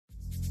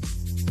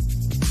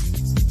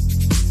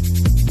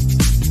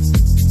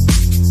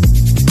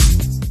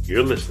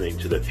You're listening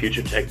to the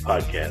Future Tech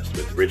Podcast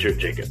with Richard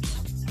Jacobs.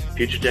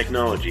 Future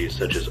technologies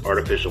such as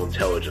artificial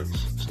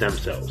intelligence, stem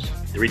cells,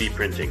 3D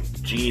printing,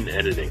 gene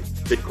editing,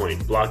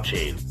 Bitcoin,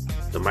 blockchain,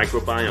 the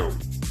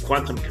microbiome,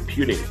 quantum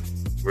computing,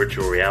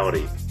 virtual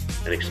reality,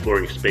 and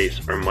exploring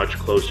space are much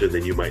closer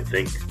than you might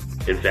think.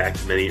 In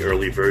fact, many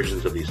early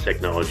versions of these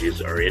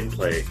technologies are in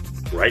play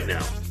right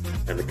now,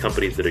 and the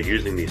companies that are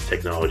using these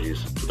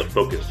technologies are the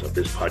focus of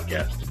this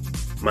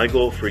podcast. My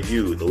goal for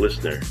you, the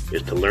listener,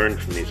 is to learn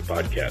from these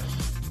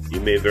podcasts. You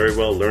may very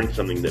well learn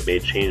something that may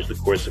change the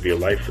course of your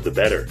life for the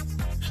better,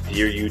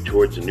 steer you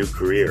towards a new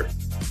career,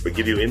 or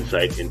give you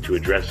insight into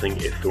addressing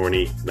a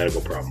thorny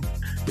medical problem.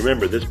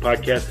 Remember, this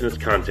podcast and its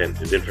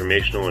content is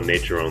informational in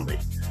nature only.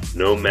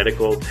 No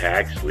medical,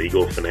 tax,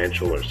 legal,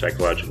 financial, or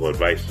psychological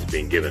advice is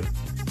being given.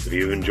 If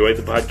you enjoyed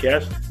the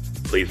podcast,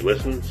 please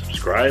listen,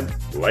 subscribe,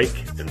 like,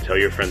 and tell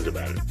your friends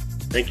about it.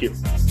 Thank you.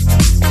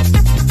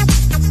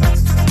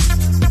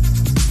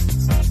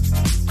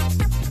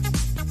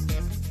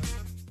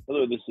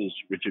 Hello, this is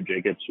Richard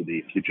Jacobs with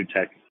the Future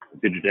Tech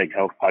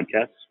Health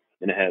Podcast,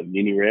 and I have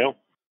Niny Rao.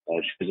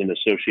 She's an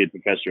associate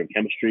professor of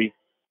chemistry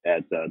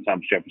at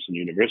Thomas Jefferson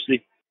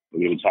University.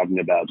 We're going to be talking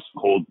about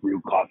cold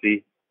brew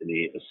coffee and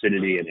the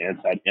acidity and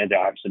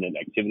antioxidant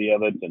activity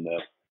of it and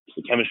the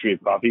chemistry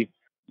of coffee.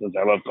 Since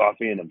I love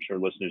coffee, and I'm sure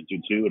listeners do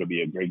too, it'll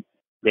be a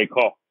great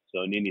call. So,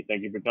 Niny,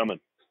 thank you for coming.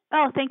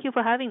 Oh, thank you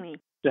for having me.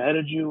 So how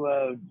did you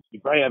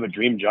probably have a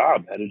dream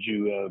job. How did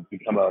you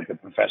become a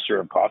professor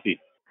of coffee,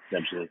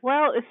 essentially?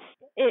 Well,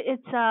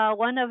 it's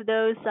one of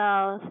those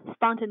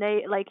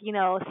spontaneous,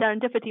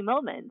 serendipity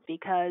moments,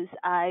 because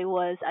I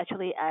was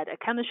actually at a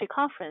chemistry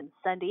conference in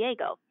San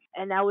Diego,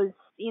 and I was,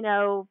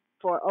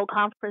 for all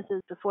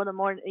conferences before the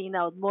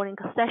morning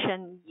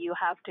session, you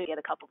have to get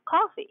a cup of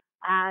coffee.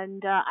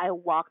 And I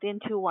walked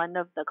into one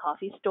of the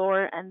coffee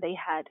store, and they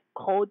had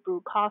cold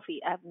brew coffee.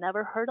 I've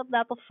never heard of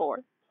that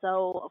before,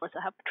 so of course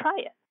I have to try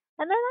it.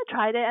 And then I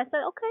tried it. I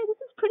said, okay, this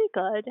is pretty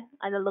good.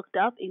 And I looked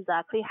up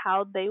exactly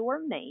how they were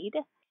made.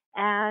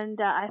 And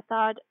I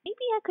thought,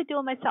 maybe I could do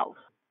it myself.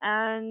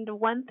 And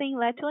one thing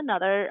led to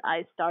another.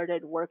 I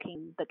started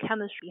working the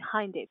chemistry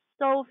behind it.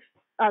 So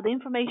the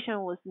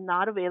information was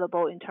not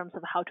available in terms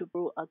of how to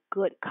brew a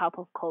good cup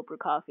of cold brew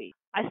coffee.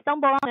 I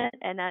stumbled on it,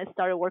 and I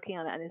started working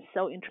on it. And it's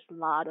so interesting, a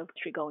lot of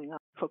history going on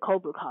for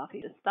cold brew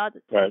coffee. I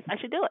started, right. I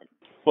should do it.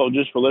 Well,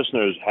 just for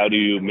listeners, how do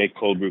you make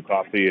cold brew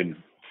coffee? And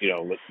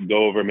let's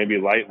go over maybe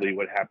lightly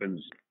what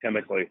happens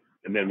chemically,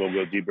 and then we'll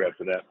go deeper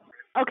after that.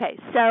 Okay,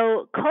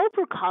 so cold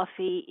brew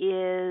coffee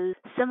is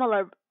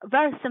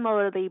very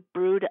similarly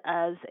brewed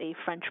as a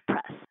French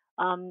press.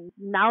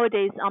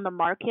 Nowadays on the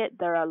market,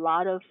 there are a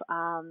lot of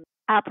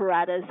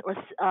apparatus or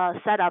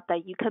setup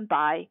that you can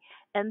buy,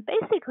 and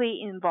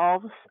basically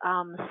involves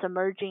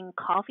submerging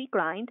coffee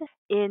grind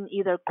in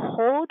either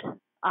cold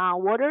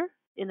water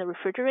in the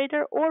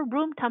refrigerator or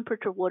room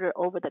temperature water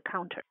over the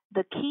counter.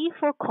 The key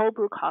for cold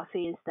brew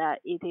coffee is that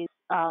it is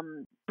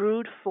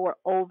brewed for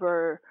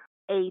over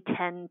 8,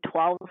 10,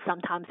 12,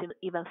 sometimes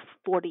even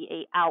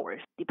 48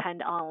 hours,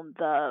 depend on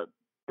the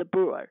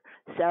brewer.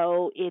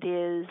 So it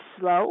is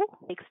slow,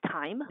 takes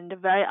time, and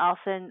very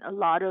often a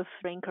lot of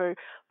drinkers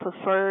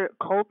prefer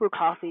cold brew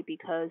coffee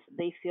because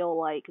they feel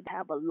like they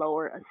have a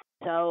lower.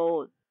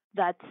 So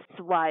that's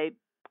why,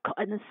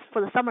 and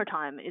for the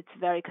summertime, it's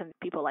very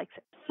people like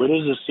it. Where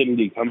does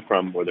acidity come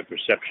from, or the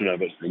perception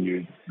of it when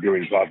you're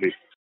brewing coffee?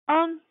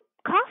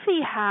 Coffee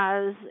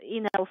has,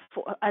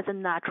 as a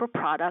natural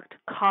product,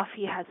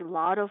 coffee has a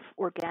lot of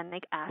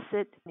organic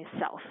acid in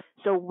itself.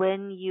 So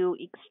when you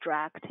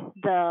extract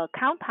the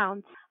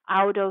compounds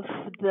out of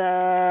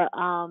the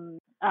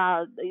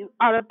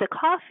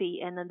coffee,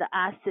 and then the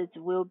acids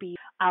will be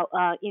out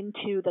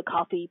into the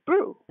coffee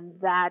brew, and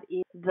that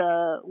is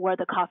where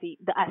the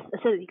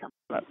acidity comes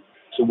from.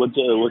 So what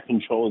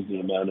controls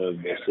the amount of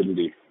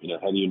acidity?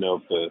 How do you know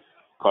if the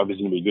coffee's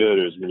going to be good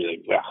or is it going to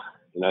be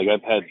like,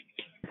 I've had,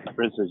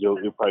 for instance,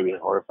 you'll probably be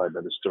horrified by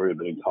the story,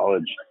 but in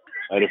college,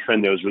 I had a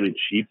friend that was really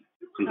cheap.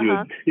 So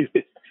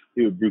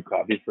he would brew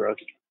coffee for us,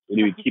 and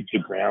he would keep the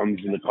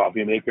grounds in the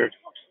coffee maker,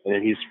 and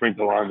then he'd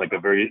sprinkle on like a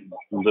very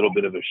little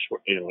bit of a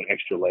short, an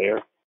extra layer,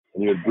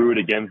 and he would brew it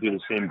again through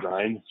the same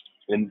grind.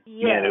 And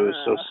man, it was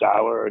so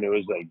sour, and it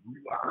was like,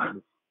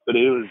 but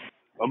it was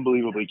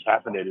unbelievably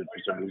caffeinated for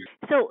some reason.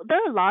 So there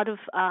are a lot of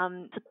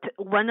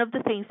one of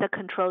the things that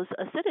controls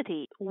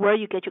acidity, where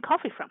you get your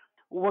coffee from.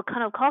 What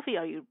kind of coffee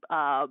are you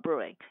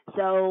brewing?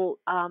 So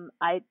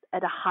at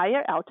a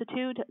higher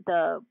altitude,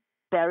 the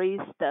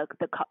berries, the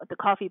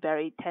coffee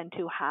berry tend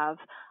to have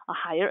a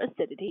higher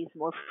acidity. It's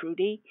more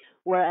fruity.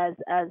 Whereas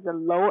as a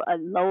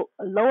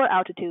lower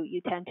altitude,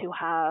 you tend to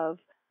have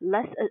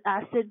less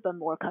acid but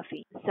more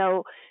caffeine.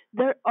 So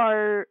there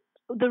are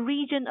the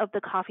region of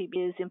the coffee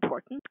is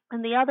important,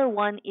 and the other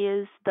one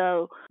is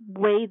the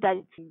way that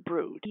it's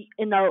brewed.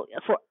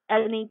 For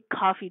any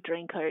coffee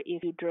drinker,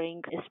 if you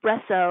drink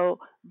espresso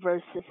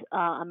versus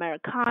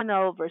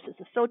americano versus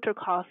a filter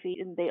coffee,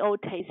 and they all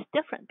taste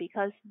different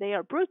because they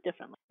are brewed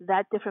differently.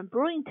 That different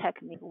brewing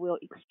technique will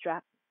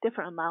extract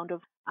different amount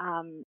of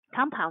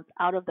compounds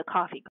out of the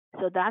coffee.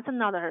 So that's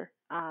another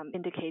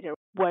indicator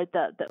where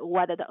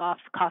whether the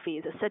coffee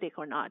is acidic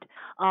or not.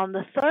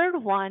 The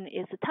third one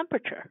is the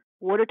temperature.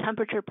 Water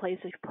temperature plays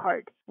a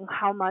part in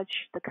how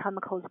much the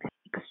chemicals can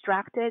be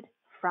extracted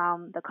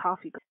from the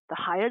coffee. The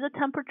higher the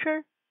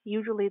temperature,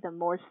 usually the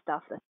more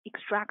stuff that's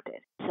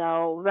extracted.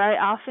 So very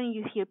often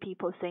you hear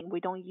people saying we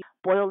don't use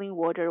boiling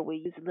water, we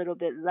use a little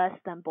bit less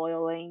than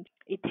boiling.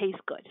 It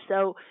tastes good.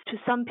 So to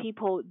some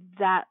people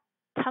that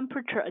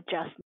temperature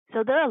adjustment.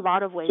 So there are a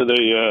lot of ways.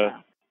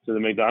 So the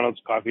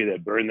McDonald's coffee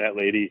that burned that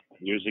lady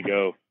years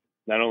ago,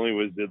 not only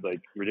was it like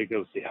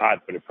ridiculously hot,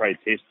 but it probably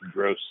tasted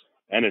gross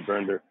and it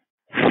burned her.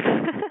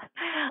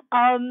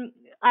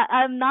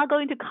 I'm not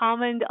going to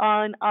comment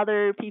on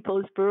other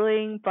people's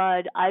brewing,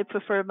 but I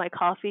prefer my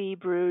coffee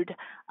brewed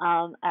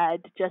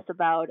at just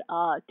about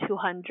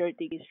 200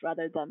 degrees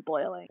rather than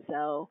boiling.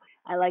 So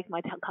I like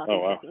my coffee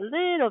a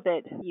little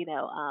bit,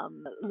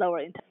 lower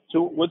in temperature.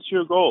 So what's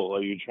your goal?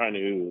 Are you trying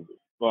to?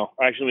 Well,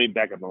 actually, let me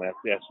back up and ask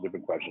a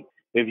different question.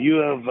 If you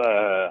have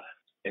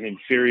an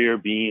inferior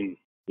bean,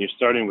 you're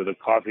starting with a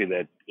coffee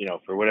that,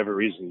 for whatever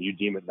reason, you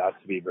deem it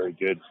not to be very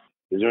good.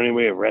 Is there any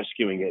way of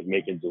rescuing it and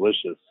making it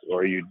delicious,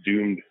 or are you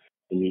doomed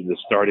and the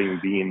starting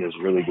bean is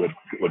really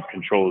what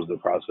controls the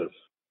process?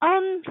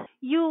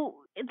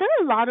 There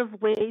are a lot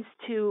of ways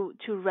to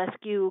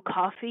rescue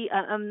coffee.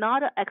 I'm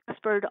not an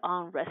expert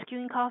on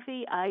rescuing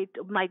coffee.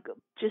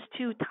 Just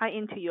to tie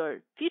into your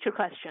future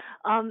question.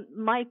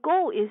 My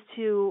goal is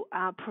to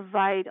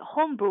provide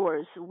home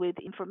brewers with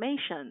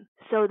information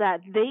so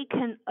that they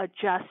can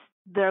adjust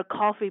their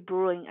coffee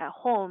brewing at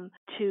home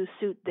to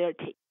suit their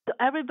taste. So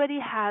everybody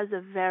has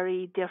a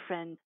very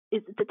different.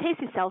 The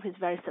taste itself is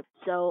very simple.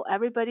 So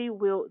everybody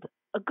will.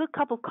 A good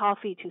cup of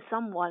coffee to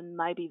someone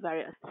might be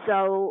very.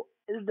 So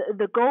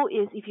the goal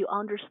is if you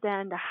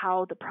understand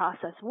how the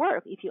process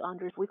works,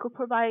 we could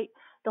provide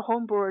the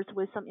home brewers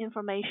with some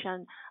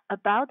information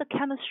about the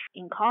chemistry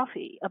in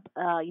coffee,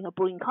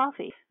 brewing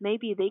coffee.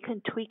 Maybe they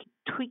can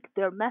tweak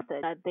their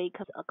method that they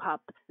can a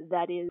cup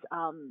that is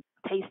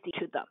tasty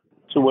to them.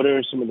 So what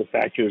are some of the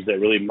factors that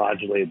really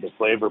modulate the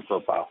flavor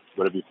profile?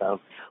 What have you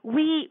found?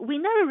 We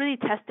never really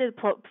tested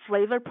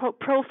flavor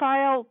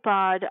profile,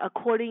 but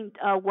according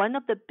one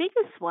of the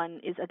biggest one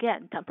is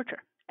again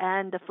temperature.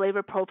 And the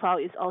flavor profile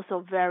is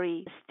also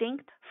very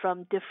distinct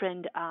from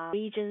different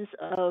regions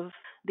of.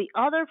 The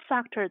other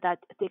factor that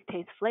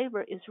dictates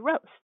flavor is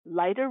roast.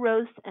 Lighter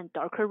roast and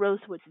darker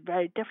roast was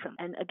very different.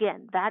 And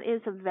again, that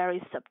is a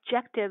very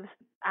subjective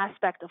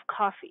aspect of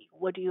coffee.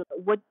 What do you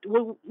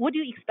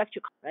expect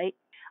your coffee, right?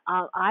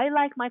 I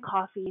like my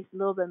coffees a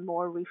little bit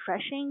more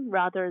refreshing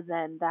rather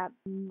than that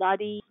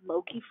nutty,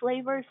 smoky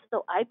flavor.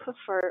 So I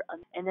prefer,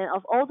 and then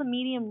of all the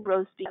medium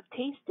roasts I've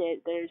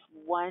tasted, there's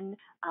one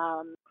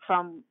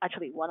from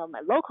actually one of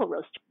my local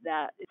roasters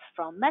that is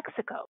from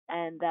Mexico,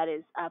 and that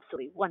is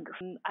absolutely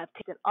wonderful. I've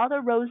tasted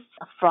other roasts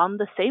from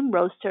the same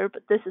roaster,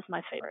 but this is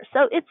my favorite.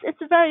 So it's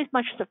very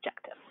much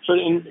subjective. So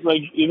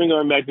even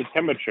going back to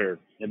temperature,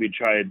 have you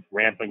tried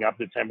ramping up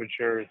the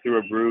temperature through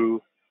a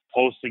brew,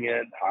 pulsing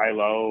it high,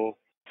 low?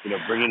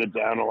 Bringing it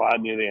down a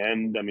lot near the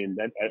end. I mean,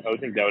 I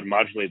would think that would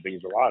modulate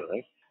things a lot,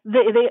 right?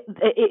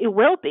 It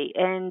will be,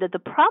 and the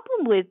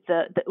problem with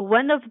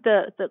one of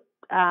the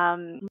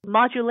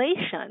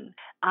modulation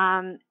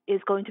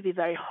is going to be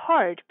very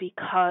hard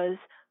because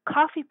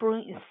coffee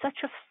brewing is such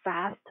a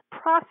fast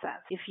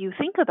process. If you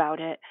think about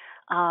it,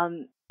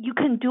 you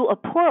can do a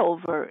pour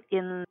over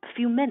in a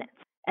few minutes.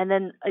 And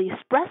then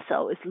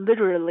espresso is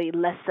literally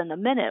less than a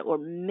minute or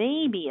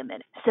maybe a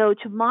minute. So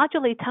to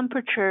modulate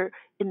temperature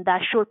in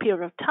that short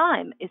period of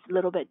time is a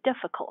little bit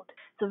difficult.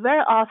 So very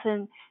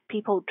often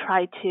people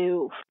try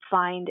to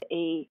find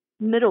a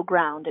middle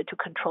ground to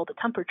control the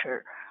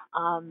temperature,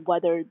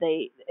 whether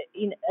they,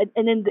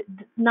 and then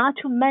not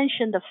to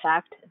mention the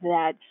fact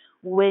that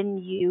when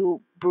you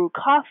brew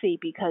coffee,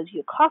 because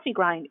your coffee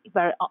grind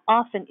very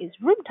often is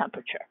room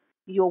temperature,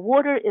 your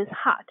water is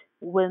hot.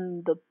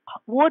 When the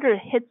water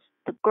hits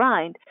the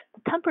grind,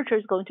 the temperature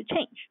is going to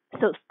change.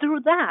 So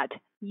through that,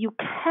 you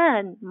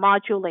can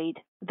modulate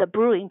the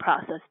brewing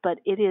process, but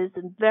it is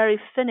very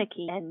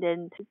finicky and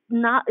then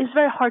it's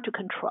very hard to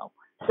control.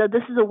 So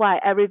this is why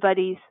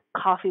everybody's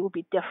coffee will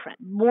be different.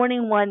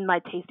 Morning one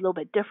might taste a little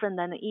bit different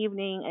than the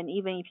evening, and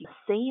even if you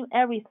same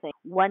everything,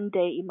 one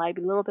day it might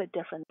be a little bit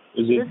different.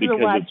 Is it because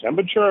of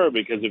temperature or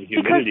because of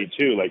humidity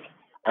too? Like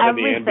how about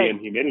the ambient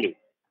humidity?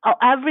 Oh,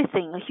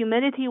 everything.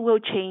 Humidity will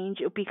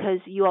change because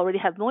you already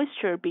have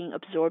moisture being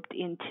absorbed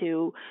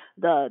into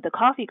the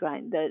coffee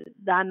grind.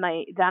 That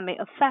may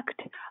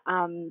affect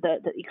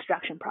the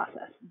extraction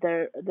process.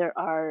 There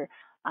are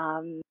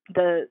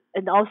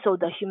And also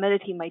the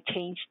humidity might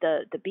change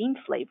the bean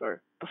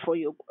flavor before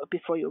the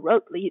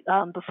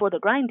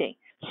grinding.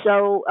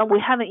 So and we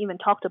haven't even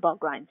talked about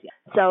grinds yet.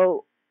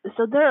 So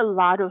there are a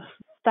lot of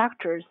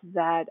factors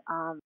that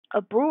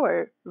a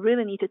brewer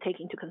really need to take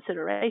into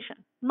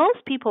consideration.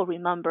 Most people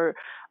remember,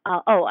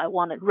 oh, I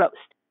want it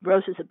roast.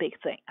 Roast is a big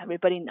thing.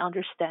 Everybody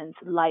understands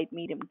light,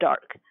 medium,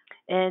 dark.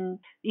 And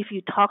if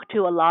you talk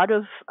to a lot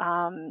of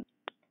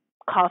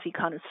coffee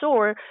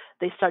connoisseur,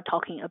 they start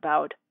talking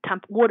about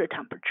water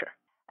temperature.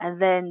 And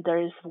then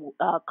there's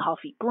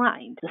coffee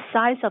grind, the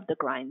size of the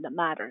grind that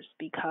matters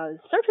because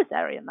surface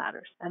area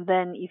matters. And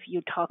then if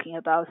you're talking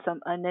about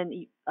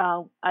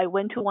I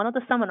went to one of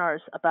the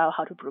seminars about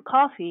how to brew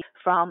coffee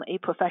from a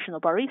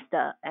professional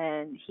barista,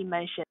 and he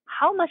mentioned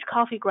how much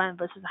coffee grind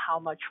versus how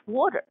much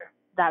water.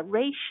 That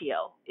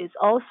ratio is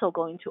also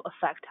going to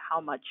affect how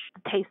much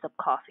the taste of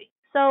coffee.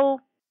 So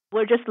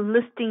we're just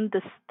listing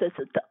the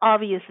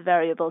obvious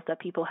variables that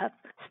people have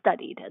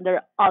studied, and there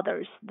are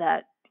others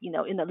that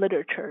in the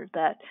literature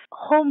that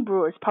home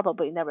brewers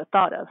probably never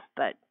thought of,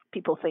 but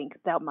people think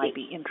that might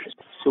be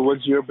interesting. So,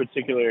 what's your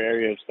particular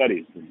area of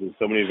studies? There's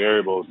so many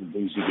variables and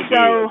things you could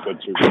do.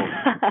 What's your goal?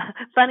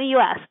 Funny you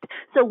asked.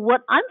 So,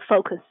 what I'm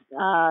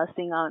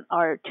focusing on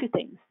are two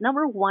things.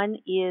 Number one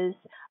is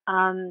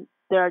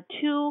there are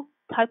two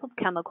type of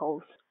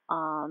chemicals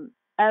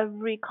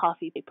every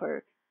coffee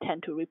paper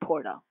tend to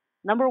report on.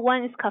 Number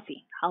one is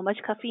caffeine. How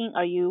much caffeine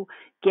are you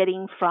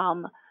getting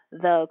from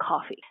the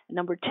coffee?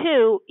 Number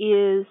two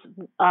is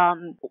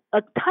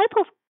a type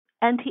of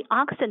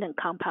antioxidant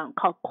compound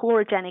called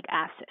chlorogenic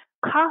acid.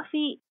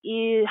 Coffee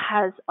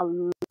has a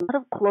lot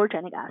of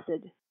chlorogenic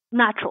acid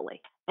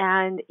naturally,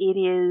 and it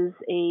is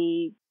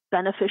a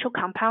beneficial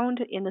compound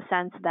in the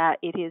sense that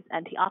it is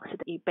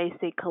antioxidant. It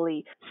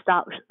basically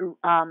stops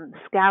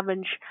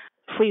scavenge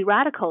free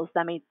radicals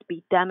that may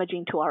be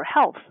damaging to our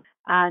health,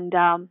 and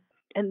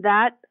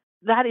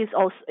that is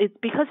also it's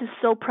because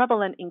it's so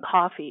prevalent in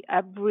coffee.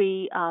 A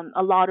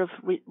lot of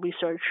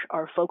research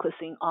are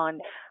focusing on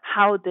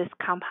how this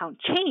compound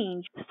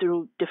changed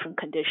through different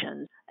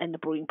conditions in the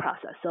brewing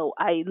process. So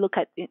I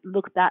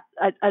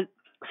I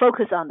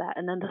focus on that.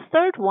 And then the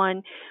third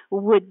one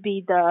would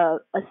be the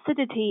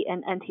acidity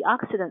and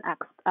antioxidant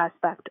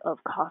aspect of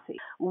coffee.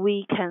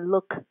 We can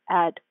look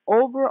at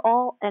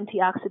overall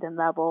antioxidant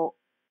level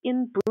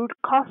in brewed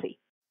coffee.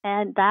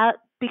 And that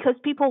because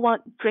people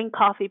drink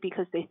coffee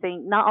because they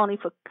think not only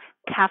for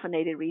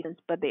caffeinated reasons,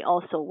 but they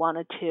also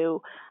wanted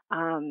to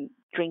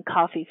drink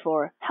coffee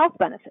for health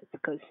benefits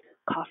because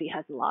coffee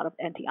has a lot of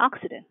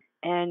antioxidant.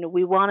 And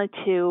we wanted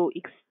to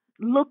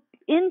look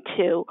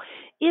into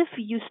if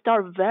you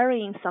start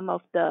varying some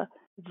of the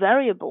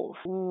variables,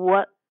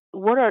 how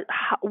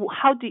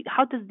do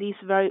these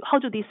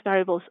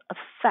variables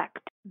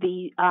affect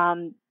the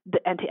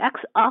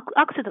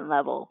antioxidant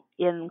level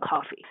in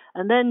coffee?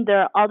 And then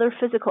there are other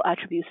physical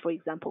attributes, for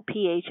example,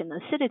 pH and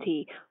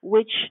acidity,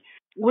 which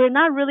we're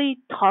not really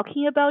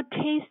talking about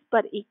taste,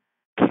 but it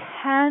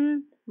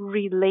can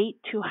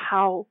relate to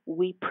how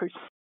we perceive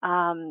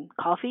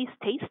coffee's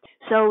taste.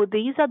 So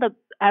these are the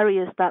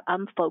areas that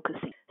I'm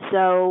focusing.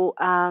 So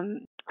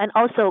and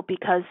also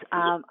because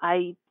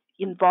I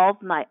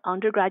involve my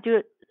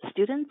undergraduate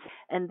students,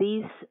 and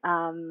these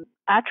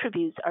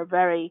attributes are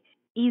very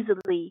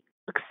easily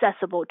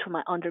accessible to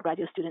my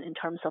undergraduate student in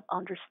terms of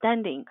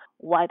understanding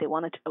why they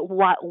wanted to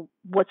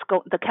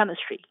the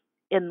chemistry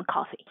in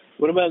coffee.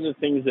 What about the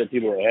things that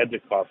people add to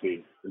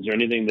coffee? Is there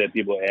anything that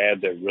people add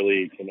that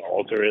really can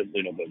alter it?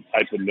 The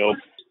type of milk,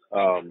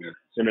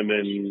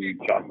 cinnamon,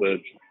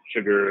 chocolate,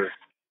 sugar.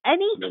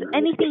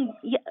 Anything,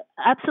 yeah,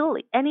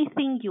 absolutely.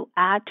 Anything you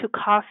add to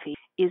coffee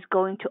is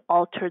going to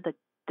alter the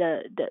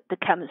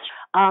chemistry.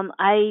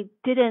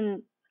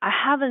 I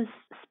haven't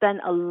spent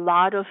a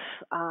lot of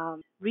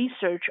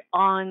research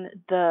on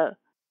the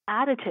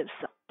additives,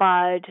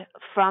 but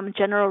from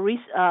general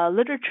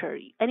literature,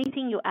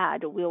 anything you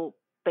add will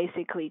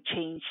basically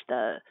change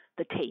the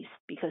taste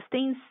because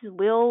things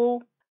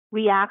will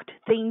react.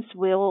 Things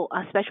will,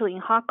 especially in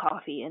hot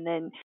coffee, and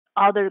then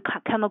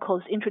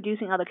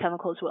introducing other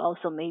chemicals will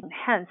also maybe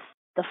enhance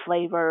the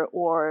flavor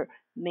or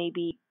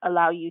maybe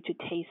allow you to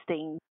taste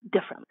things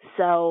different.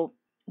 So,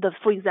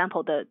 for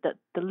example, the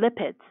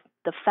lipids,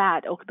 the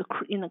fat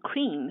in the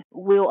cream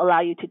will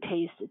allow you to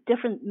taste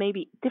different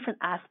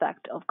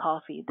aspect of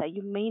coffee that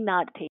you may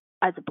not taste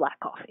as a black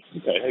coffee.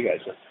 Okay, I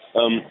gotcha.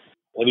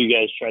 Have you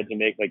guys tried to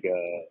make like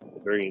a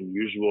very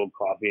unusual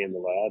coffee in the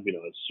lab?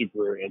 A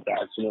super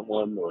antioxidant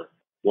one, or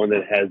one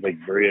that has like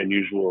very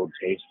unusual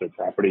taste or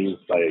properties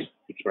by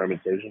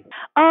experimentation?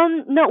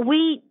 No,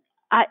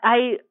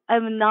 I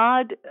am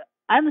not.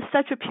 I'm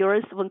such a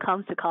purist when it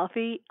comes to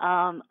coffee.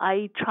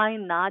 I try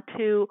not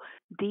to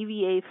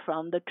deviate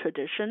from the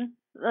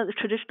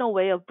traditional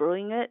way of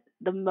brewing it.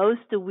 The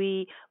most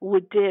we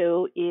would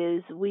do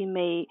is we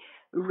may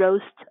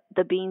roast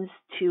the beans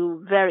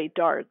to very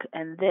dark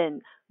and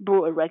then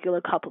brew a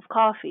regular cup of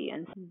coffee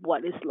and see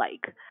what it's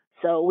like.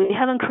 So we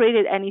haven't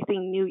created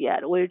anything new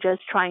yet. We're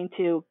just trying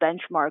to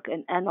benchmark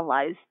and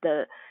analyze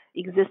the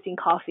existing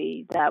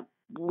coffee that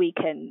we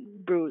can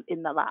brew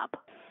in the lab.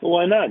 Well,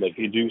 why not? If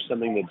you do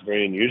something that's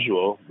very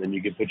unusual, then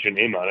you can put your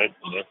name on it.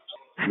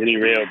 Niny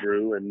Rao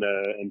brew and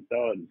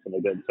sell it and something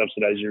like that, and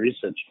subsidize your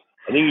research.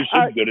 I think you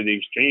should go to the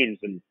extremes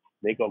and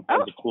make all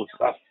kinds of cool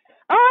stuff.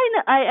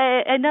 Oh,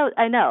 I know,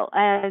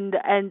 and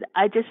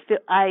I just feel,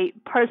 I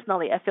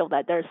feel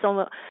that there's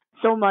so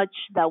much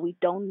that we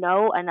don't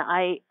know, and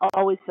I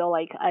always feel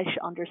like I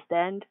should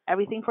understand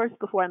everything first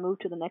before I move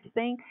to the next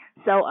thing.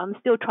 So I'm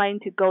still trying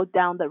to go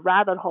down the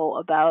rabbit hole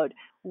about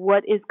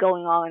what is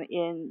going on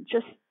in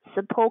just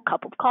simple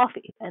cup of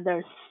coffee, and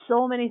there's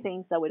so many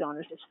things that we don't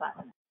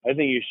understand. I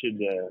think you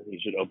should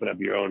open up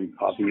your own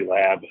coffee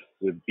lab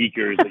with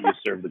beakers that you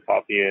serve the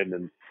coffee in,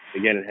 and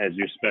again, it has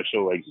your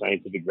special like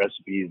scientific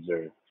recipes or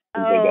things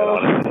like that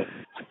on it.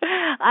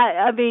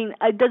 I mean,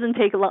 it doesn't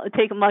take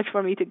much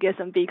for me to get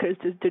some beakers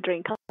to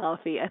drink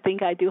coffee. I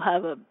think I do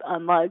have a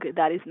mug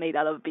that is made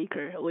out of a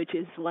beaker, which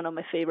is one of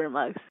my favorite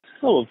mugs.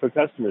 Oh, well, for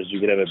customers, you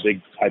could have a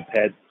big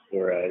pipette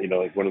or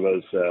like one of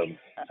those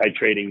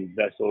titrating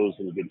vessels,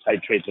 and you can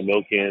titrate the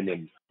milk in,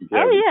 and you can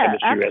have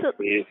chemistry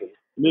recipes.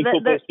 It's a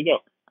cool place to go.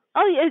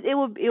 Oh, yeah, it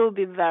would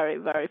be very,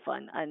 very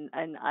fun, and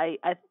I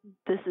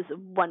this is a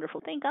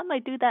wonderful thing. I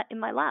might do that in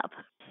my lab.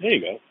 There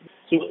you go.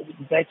 So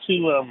back to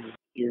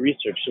your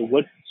research. So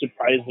what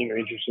surprising or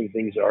interesting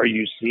things are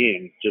you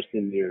seeing just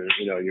in your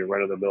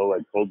run of the mill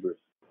like cold brew?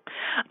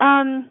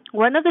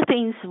 One of the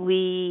things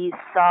we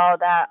saw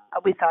that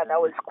we thought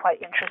that was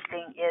quite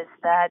interesting is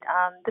that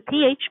the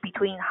pH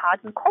between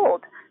hot and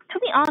cold, to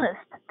be honest,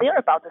 they're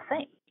about the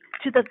same.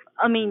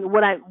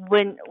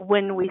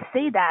 When we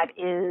say that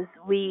is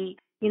we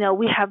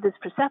have this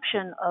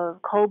perception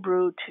of cold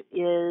brew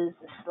is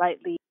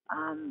slightly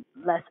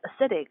less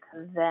acidic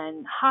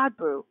than hot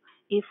brew.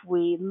 If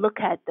we look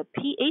at the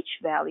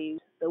pH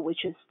values,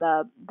 which is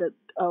the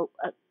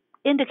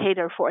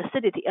indicator for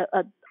acidity,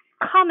 a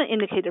common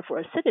indicator for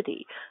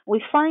acidity,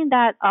 we find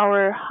that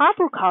our hot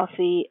brew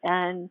coffee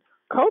and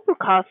cold brew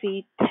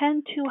coffee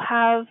tend to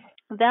have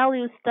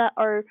values that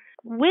are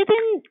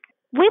within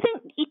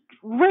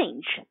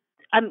range.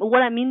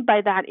 What I mean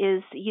by that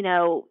is,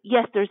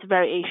 yes, there's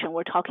variation.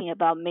 We're talking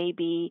about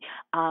maybe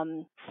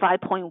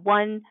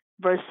 5.1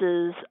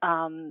 versus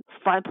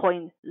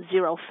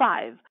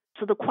 5.05.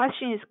 So the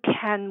question is,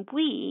 can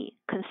we,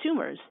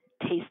 consumers,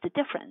 taste the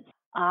difference?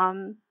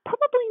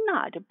 Probably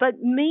not, but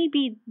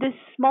maybe this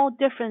small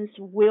difference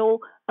will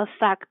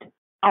affect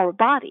our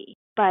body,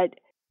 but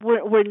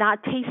we're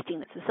not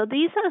tasting it. So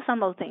these are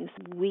some of the things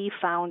we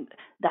found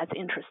that's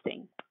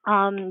interesting.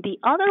 The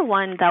other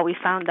one that we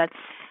found that's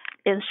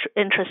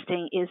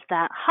interesting is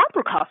that hot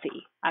brew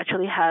coffee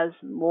actually has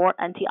more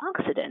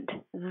antioxidant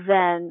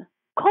than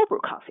cold brew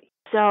coffee.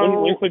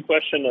 So one quick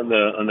question on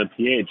the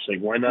pH, like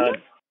why not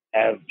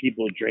have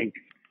people drink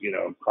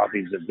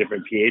coffees of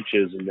different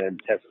pHs and then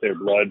test their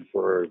blood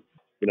for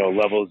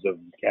levels of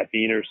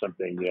caffeine or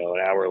something an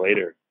hour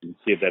later and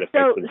see if that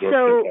affects absorption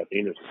of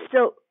caffeine or something.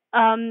 So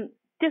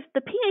if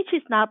the pH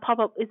is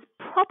it's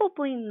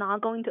probably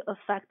not going to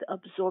affect the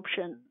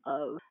absorption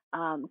of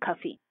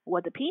caffeine.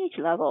 What the pH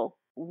level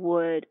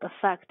would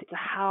affect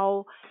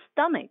how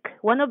stomach,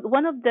 one of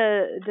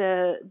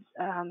the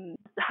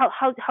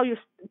how your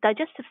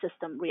digestive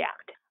system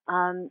react.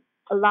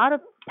 A lot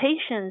of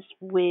patients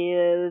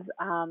with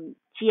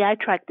GI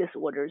tract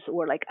disorders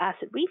or like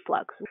acid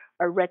reflux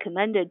are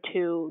recommended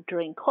to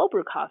drink cold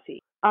brew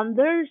coffee.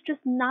 There's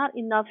just not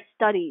enough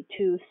study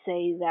to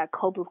say that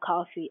cold brew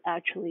coffee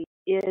actually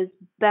is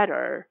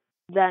better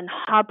than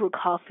hot brew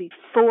coffee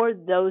for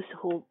those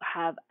who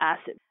have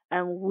acid.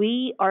 And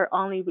we are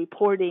only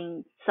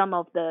reporting some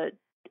of the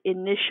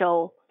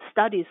initial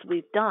studies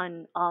we've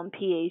done on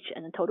pH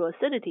and total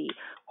acidity,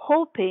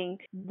 hoping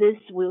this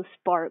will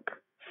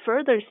spark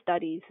further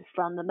studies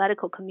from the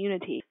medical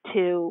community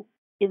to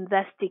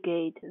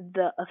investigate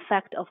the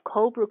effect of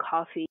cold brew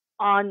coffee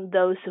on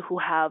those who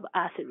have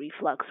acid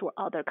reflux or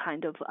other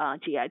kind of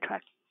GI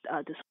tract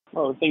disorders.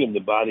 Well, the thing of the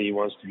body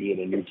wants to be at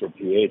a neutral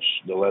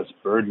pH. The less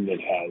burden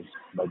it has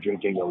by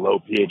drinking a low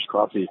pH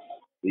coffee,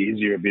 the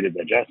easier it'll be to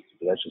digest.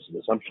 But that's just an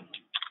assumption.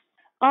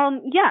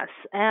 Yes,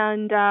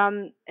 and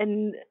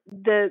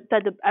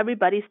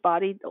everybody's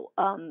body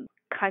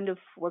kind of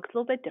works a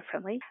little bit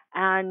differently,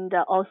 and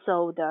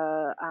also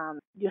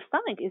your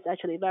stomach is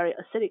actually a very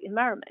acidic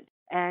environment,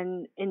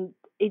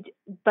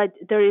 but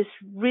there is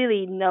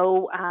really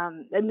no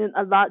and then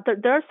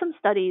there are some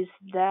studies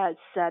that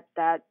said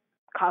that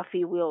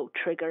coffee will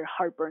trigger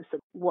heartburn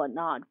and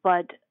whatnot,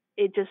 but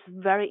it's just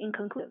very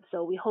inconclusive.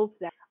 So we hope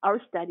that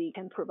our study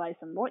can provide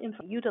some more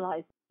info,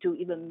 utilize to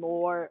even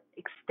more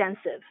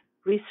extensive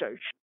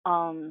research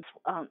on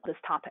this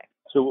topic.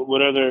 So all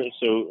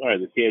right,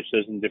 the pH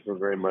doesn't differ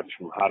very much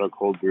from hot or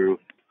cold brew.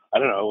 I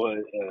don't know,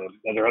 are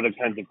there other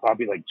kinds of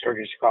coffee like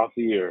Turkish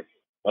coffee or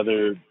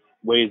other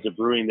ways of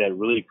brewing that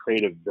really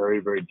create a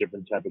very, very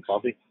different type of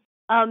coffee?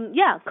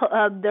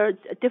 There's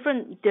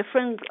different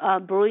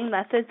brewing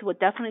methods would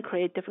definitely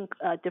create different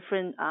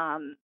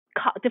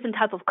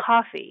type of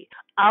coffee.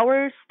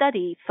 Our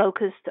study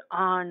focused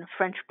on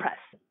French press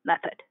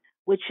method,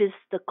 which is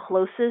the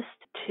closest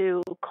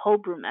to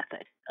cold brew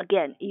method.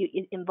 Again,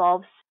 it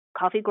involves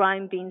coffee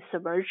grind being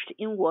submerged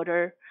in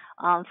water.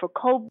 For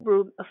cold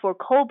brew,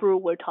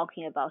 we're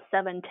talking about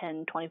 7,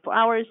 10, 24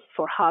 hours.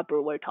 For hot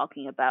brew, we're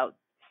talking about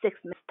 6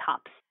 minutes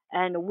tops.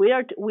 And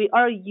we're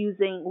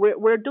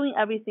doing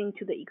everything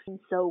to the extreme.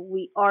 So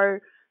we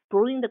are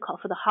brewing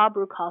for the hot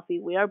brew coffee.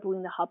 We are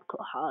brewing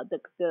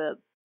the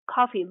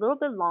coffee a little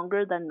bit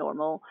longer than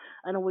normal,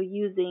 and we're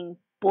using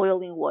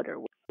boiling water.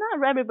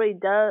 Not everybody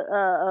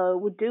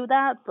would do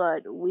that,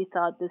 but we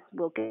thought this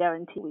will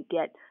guarantee we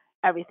get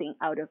everything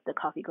out of the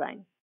coffee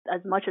grind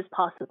as much as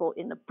possible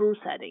in the brew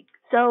setting.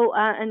 So,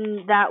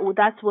 and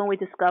that's when we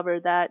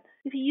discovered that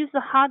if you use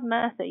the hot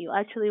method, you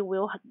actually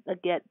will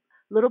get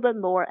a little bit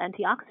more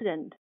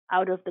antioxidant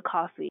out of the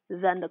coffee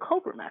than the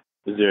cold brew method.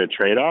 Is there a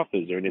trade-off?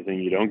 Is there anything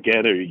you don't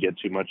get or you get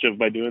too much of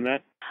by doing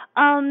that?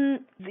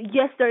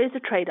 Yes, there is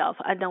a trade-off.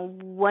 I know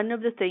one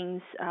of the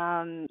things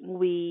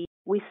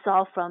we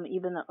saw from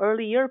even an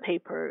earlier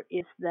paper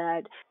is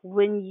that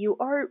when you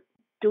are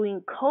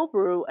doing cold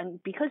brew,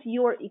 and because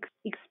you're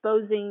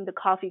exposing the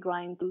coffee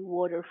grind to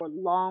water for a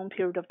long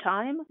period of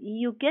time,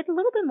 you get a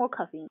little bit more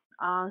caffeine,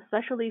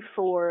 especially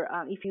for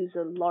if you use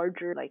a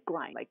larger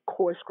grind, like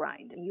coarse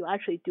grind, you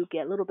actually do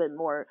get a little bit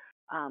more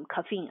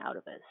caffeine out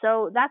of it.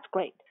 So that's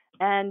great.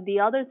 And the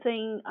other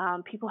thing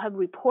people have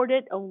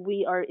reported, and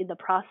we are in the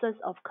process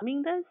of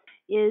coming this,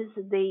 is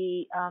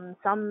the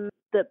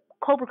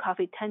cold brew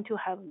coffee tend to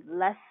have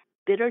less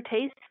bitter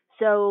taste.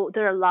 So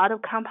there are a lot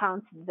of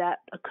compounds that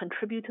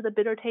contribute to the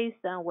bitter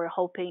taste, and we're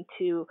hoping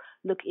to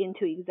look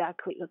into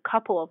exactly a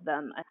couple of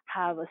them and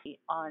have a see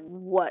on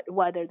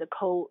whether the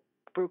cold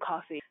brew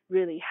coffee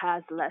really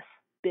has less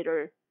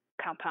bitter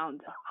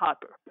compound hot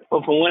brew.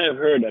 Well, from what I've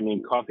heard,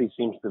 coffee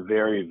seems to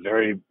vary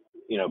very,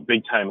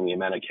 big time in the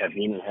amount of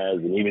caffeine it has,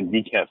 and even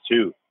decaf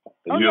too.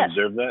 Have you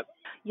observed that?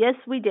 Yes,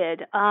 we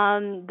did.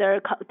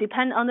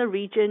 Depend on the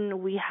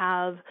region, we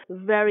have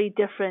very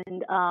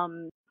different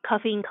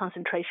caffeine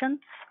concentration,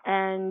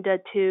 and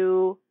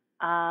so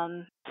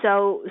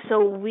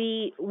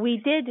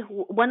we did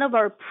one of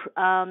our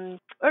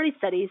early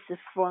studies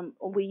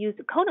we used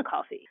Kona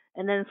coffee,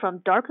 and then from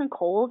dark and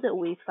cold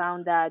we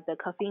found that the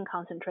caffeine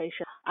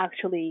concentration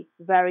actually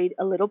varied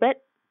a little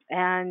bit,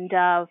 and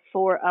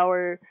for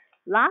our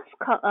last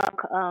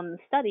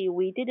study,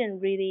 we didn't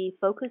really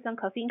focus on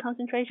caffeine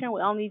concentration.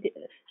 We only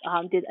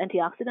did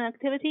antioxidant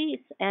activities,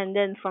 and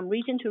then from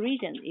region to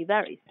region, it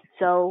varies.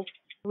 So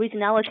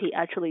regionality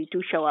actually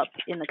do show up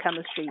in the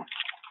chemistry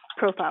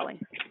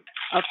profiling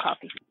of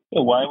coffee.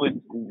 Yeah, why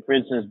would, for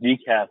instance,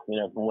 decaf,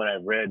 from what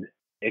I've read,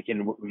 it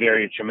can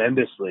vary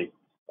tremendously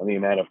on the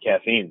amount of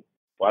caffeine.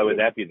 Why would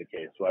that be the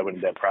case? Why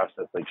wouldn't that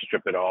process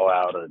strip it all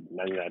out or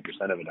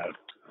 99% of it out?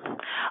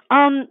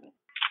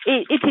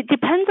 It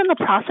depends on the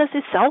process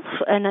itself,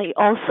 and it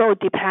also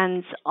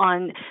depends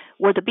on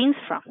where the bean's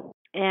from.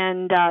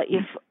 And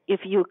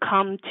if you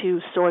come to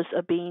source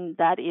a bean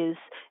that is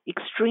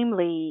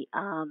extremely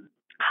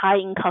high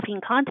in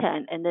caffeine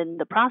content, and then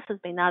the process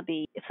may not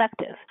be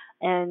effective.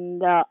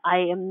 And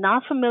I am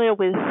not familiar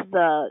with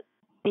the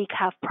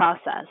decaf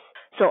process,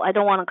 so I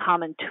don't want to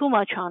comment too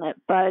much on it.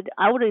 But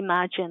I would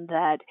imagine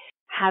that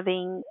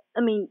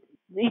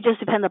it just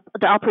depends on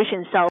the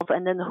operation itself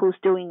and then who's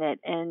doing it,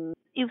 and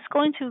it's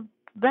going to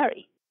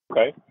vary.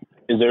 Okay.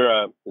 Is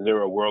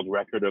there a world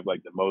record of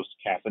the most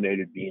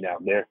caffeinated bean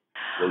out there?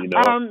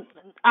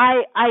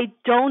 I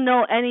don't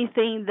know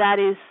anything that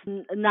is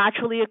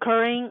naturally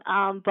occurring,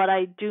 but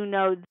I do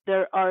know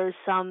there are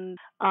some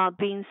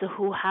beans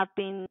who have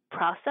been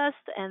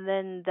processed, and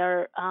then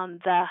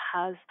that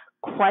has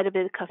quite a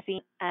bit of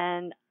caffeine,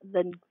 and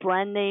the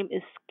brand name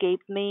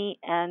escaped me,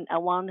 and I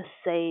want to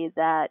say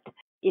that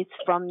it's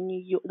from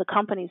New York. The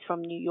company's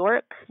from New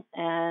York,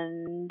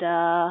 and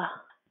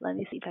let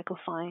me see if I can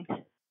find.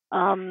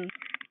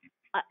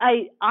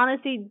 I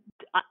honestly,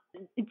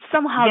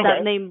 somehow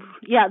that name,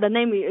 the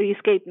name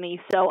escaped me.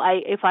 So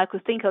if I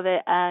could think of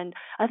it, and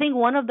I think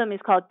one of them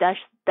is called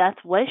Death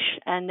Wish,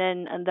 and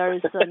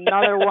there's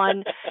another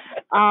one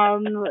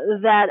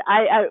that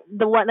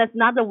the one that's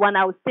not the one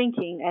I was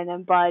thinking, and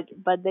then but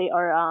they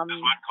are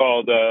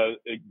called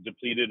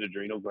depleted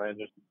adrenal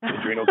glands,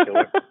 adrenal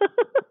killer.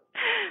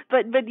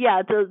 But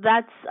yeah, so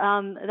that's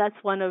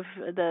one of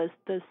the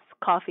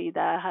coffee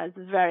that has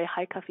very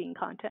high caffeine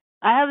content.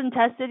 I haven't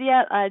tested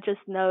yet. I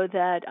just know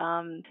that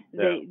I've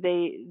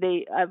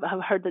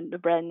heard the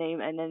brand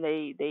name, and then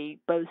they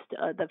boast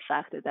the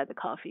fact that the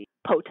coffee is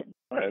potent.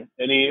 All right.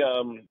 Any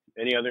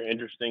other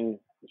interesting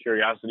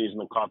curiosities in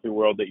the coffee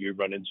world that you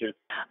run into?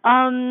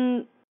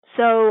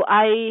 So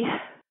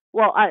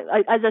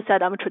as I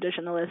said, I'm a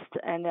traditionalist,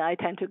 and I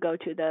tend to go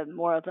to the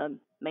more of a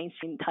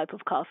mainstream type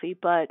of coffee.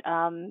 But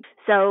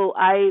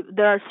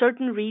there are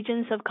certain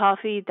regions of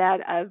coffee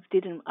that I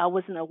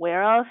wasn't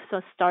aware of.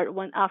 So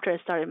after I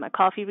started my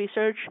coffee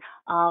research,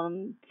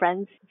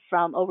 friends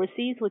from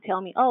overseas would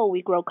tell me, "Oh,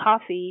 we grow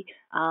coffee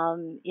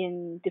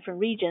in different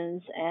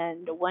regions,"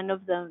 and one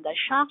of them that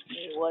shocked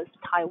me was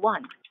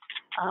Taiwan.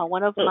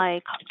 One of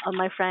my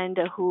friend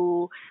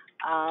who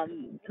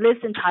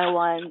lives in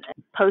Taiwan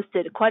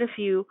posted quite a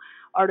few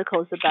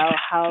articles about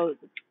how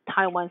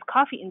Taiwan's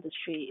coffee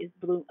industry is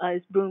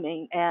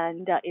booming,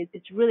 and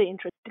it's really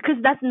interesting because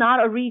that's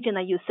not a region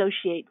that you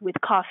associate with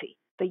coffee,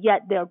 but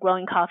yet they're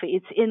growing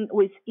coffee.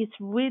 It's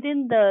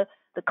within the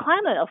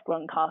climate of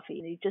growing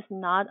coffee. It's just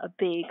not a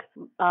big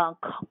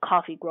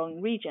coffee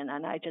growing region,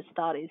 and I just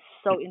thought it's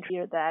so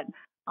interesting that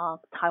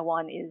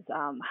Taiwan is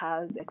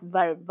has a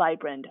very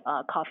vibrant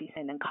coffee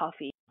scene and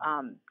coffee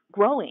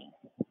growing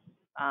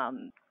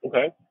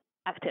Okay.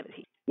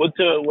 activity. What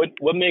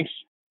makes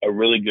a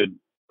really good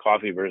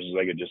coffee versus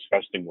like a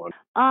disgusting one?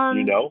 You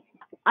Um, know?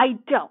 I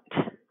don't.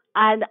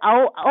 And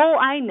all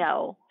I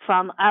know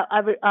from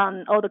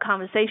all the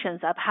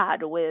conversations I've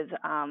had with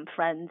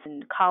friends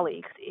and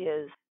colleagues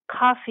is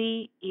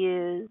coffee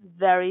is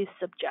very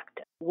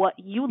subjective. What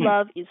you Hmm.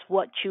 love is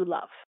what you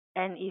love.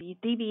 And if you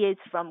deviate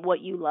from what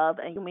you love,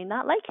 and you may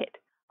not like it.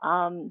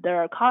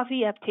 There are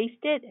coffee I've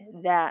tasted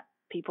that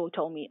people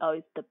told me, oh,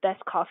 it's the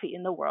best coffee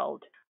in the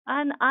world.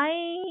 And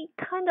I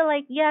kind of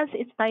like, yes,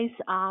 it's nice,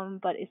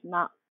 but it's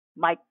not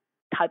my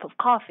type of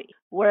coffee.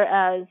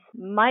 Whereas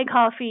my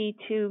coffee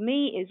to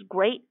me is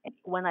great.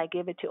 When I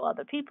give it to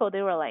other people,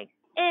 they were like,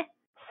 eh.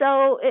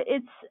 So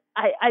it's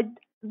I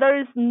there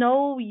is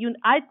no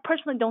I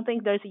personally don't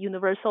think there's a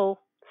universal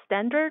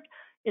standard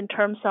in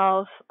terms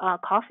of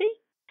coffee.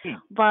 Hmm.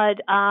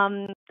 But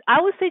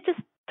I would say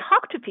just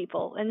talk to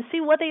people and see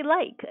what they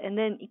like, and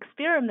then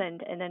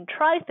experiment and then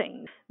try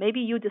things. Maybe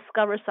you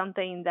discover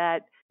something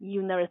that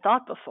you never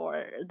thought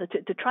before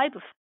to try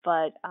before.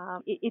 But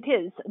it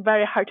is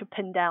very hard to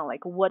pin down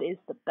like what is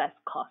the best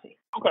coffee.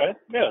 Okay.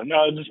 Yeah. No,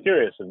 I was just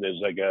curious if there's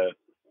like a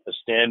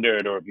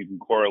standard or if you can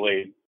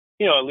correlate.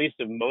 At least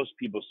if most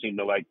people seem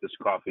to like this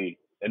coffee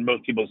and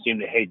most people seem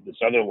to hate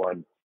this other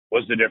one,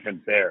 what's the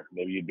difference there?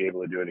 Maybe you'd be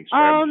able to do an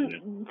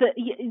experiment.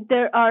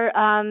 There are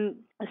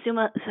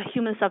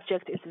human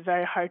subject is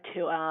very hard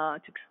to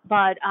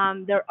but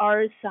there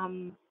are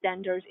some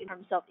standards in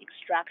terms of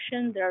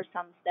extraction. There are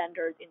some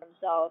standards in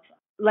terms of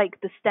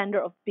like the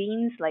standard of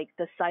beans, like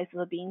the size of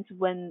the beans.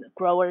 When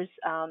growers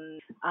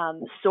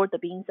sort the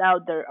beans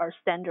out, there are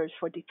standards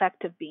for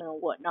defective beans and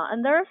whatnot.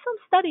 And there are some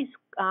studies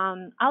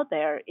out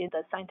there in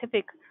the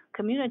scientific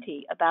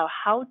community about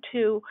how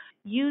to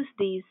use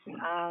these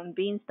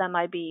beans that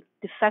might be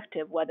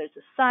defective, whether it's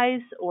a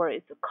size or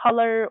it's a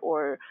color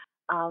or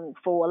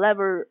for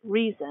whatever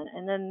reason,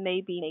 and then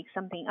maybe make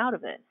something out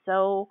of it.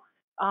 So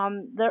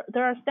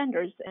there are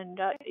standards, and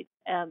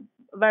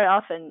very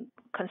often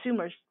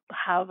consumers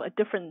have a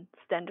different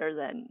standard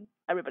than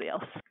everybody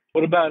else.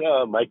 What about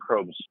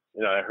microbes?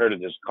 I heard of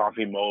this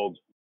coffee mold.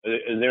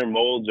 Is there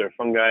molds or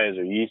fungi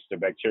or yeast or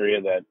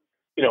bacteria that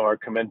are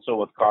commensal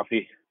with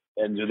coffee?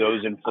 And do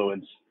those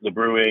influence the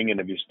brewing? And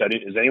have you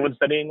studied? Is anyone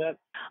studying that?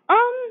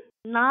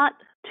 Not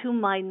to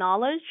my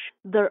knowledge.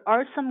 There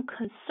are some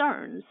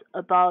concerns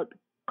about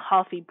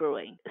coffee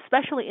brewing,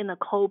 especially in the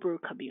cold brew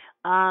community.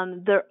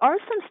 There are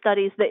some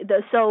studies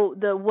so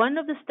the one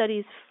of the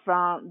studies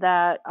from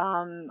that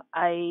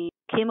I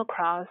came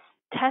across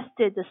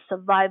tested the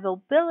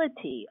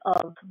survivability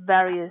of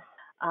various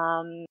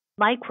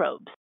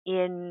microbes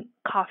in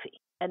coffee.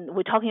 And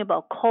we're talking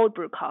about cold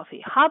brew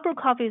coffee. Hot brew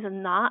coffees are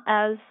not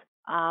as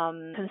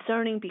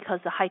concerning because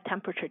the high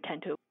temperature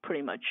tend to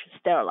pretty much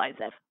sterilize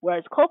it.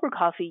 Whereas cold brew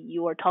coffee,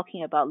 you are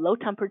talking about low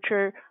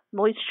temperature,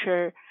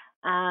 moisture,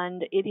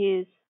 and it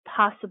is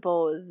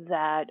possible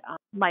that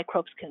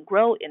microbes can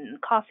grow in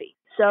coffee.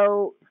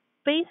 So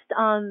based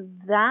on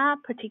that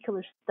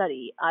particular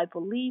study, I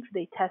believe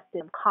they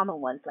tested common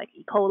ones like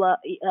E. coli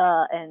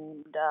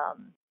and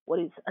what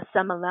is a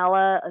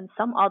salmonella and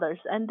some others,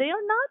 and they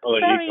are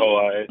not very E.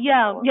 coli.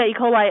 yeah E.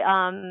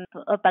 coli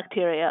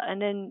bacteria,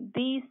 and then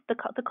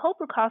the cold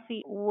brew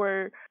coffee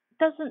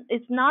doesn't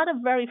it's not a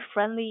very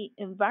friendly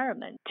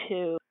environment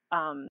to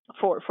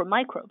for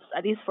microbes,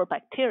 at least for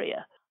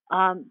bacteria.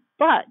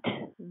 But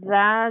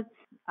that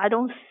I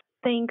don't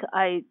think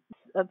I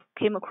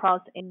came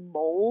across any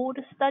mold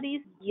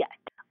studies yet.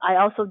 I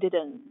also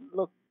didn't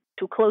look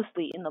too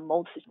closely in the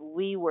mold system.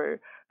 We were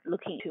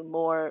looking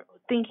to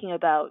thinking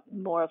about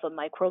more of a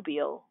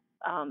microbial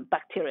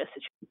bacteria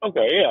situation.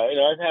 Okay, yeah,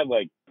 I've had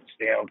like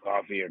stale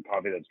coffee or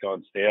coffee that's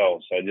gone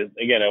stale. So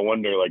I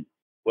wonder like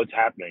what's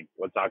happening,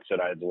 what's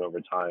oxidizing over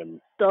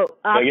time. So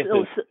I guess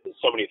there's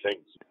so many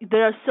things.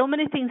 There are so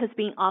many things that's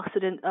being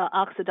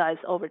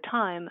oxidized over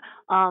time.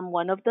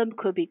 One of them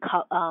could be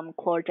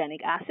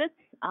chlorogenic acids.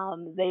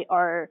 They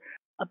are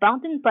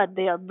abundant, but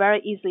they are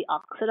very easily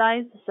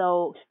oxidized.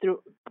 So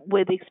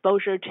with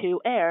exposure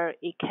to air,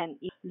 it can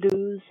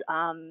lose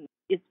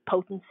its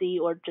potency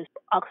or just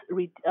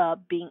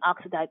being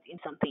oxidized in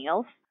something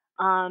else.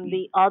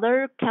 The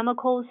other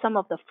chemicals, some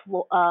of the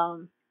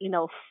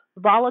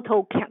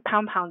volatile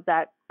compounds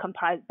that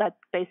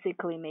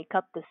basically make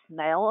up the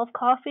smell of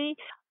coffee.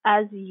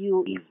 As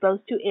you expose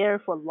to air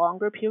for a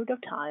longer period of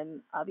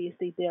time,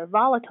 obviously they're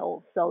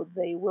volatile, so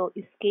they will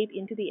escape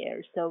into the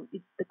air. So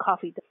the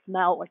coffee doesn't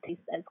smell or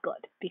taste as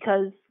good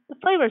because the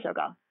flavors are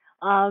gone.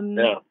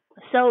 Yeah.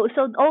 So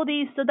all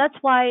these, so that's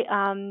why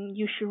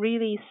you should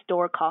really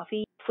store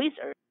coffee in the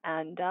freezer.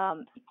 And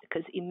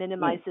because it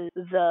minimizes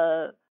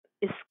the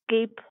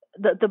escape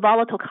the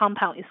volatile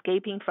compound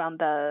escaping from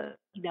the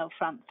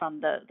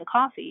from the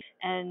coffee,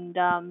 and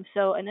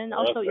and then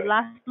also it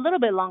lasts a little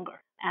bit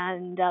longer.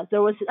 And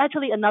there was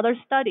actually another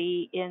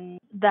study in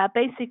that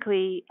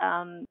basically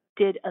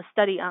did a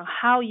study on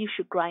how you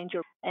should grind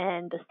your,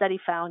 and the study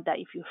found that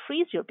if you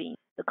freeze your beans,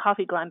 the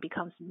coffee grind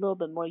becomes a little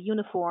bit more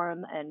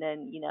uniform, and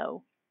then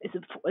it's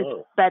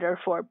better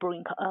for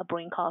brewing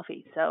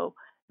coffee. So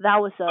that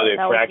was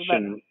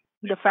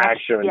the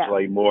fraction into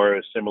like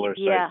more similar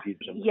size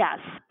pieces. Yes.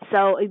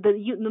 So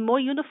the more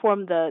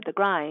uniform the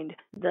grind,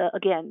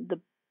 the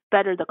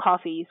better the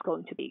coffee is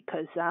going to be,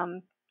 because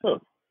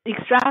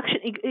extraction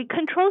it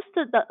controls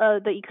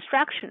the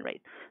extraction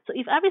rate. So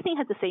if everything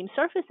has the same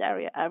surface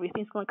area,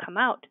 everything's going to come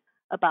out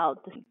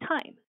about the same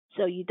time.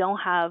 So you don't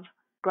have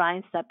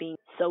grinds that being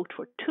soaked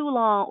for too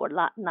long or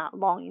not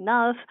long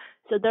enough.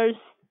 So there's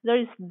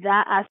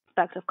that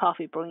aspect of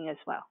coffee brewing as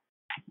well.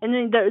 And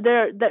then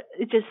there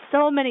it's just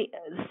so many.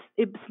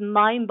 It's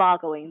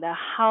mind-boggling that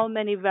how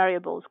many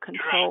variables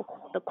control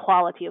the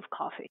quality of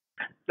coffee.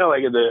 No,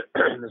 like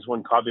this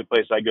one coffee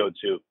place I go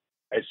to,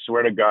 I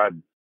swear to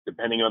God,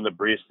 depending on the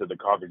barista, the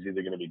coffee's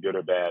either going to be good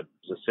or bad.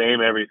 It's the same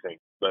everything,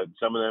 but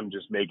some of them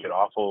just make it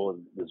awful.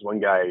 And this one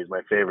guy, he's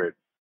my favorite.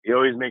 He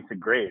always makes it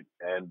great,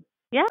 and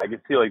I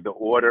can see like the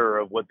order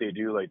of what they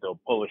do. Like they'll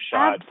pull a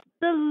shot,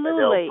 absolutely, and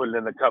they'll put it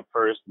in the cup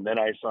first, and then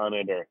ice on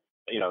it, or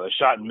the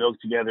shot and milk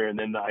together, and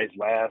then the ice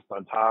last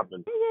on top.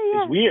 And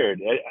it's weird.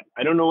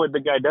 I don't know what the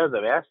guy does.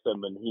 I've asked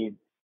him, and he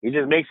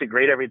just makes it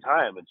great every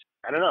time.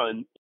 I don't know.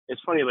 And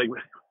it's funny, like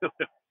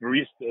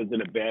barista is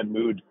in a bad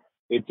mood,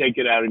 they take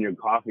it out in your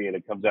coffee and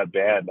it comes out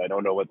bad. I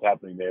don't know what's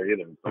happening there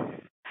either.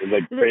 It's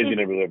like crazy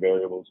number of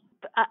variables.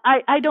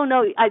 I don't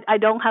know. I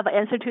don't have an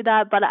answer to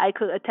that, but I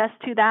could attest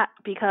to that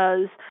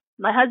because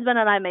my husband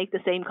and I make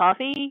the same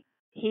coffee.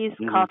 His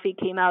coffee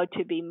came out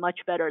to be much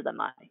better than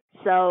mine.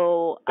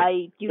 So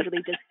I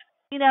usually just,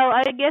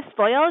 I get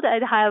spoiled.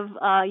 I'd have,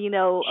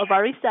 a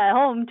barista at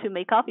home to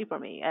make coffee for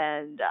me,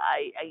 and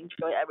I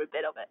enjoy every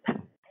bit of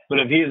it. But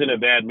if he's in a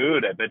bad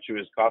mood, I bet you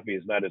his coffee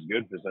is not as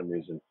good for some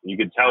reason. You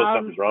can tell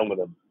something's wrong with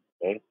him,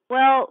 right?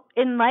 Well,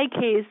 in my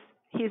case,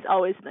 he's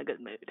always in a good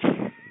mood.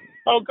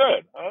 Oh,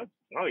 good.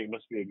 Oh, you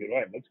must be a good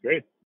wife. That's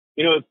great.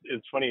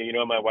 It's funny.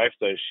 My wife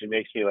does. She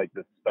makes me like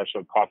this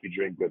special coffee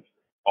drink with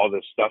all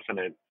this stuff in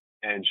it.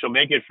 And she'll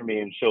make it for me,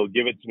 and she'll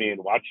give it to me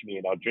and watch me,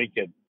 and I'll drink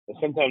it. And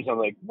sometimes I'm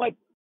like, what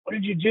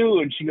did you do?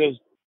 And she goes,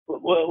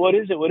 what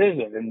is it? What is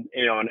it? And,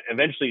 and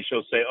eventually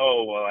she'll say,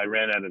 oh, well, I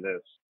ran out of this.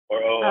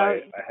 Or,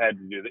 I had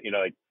to do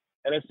that,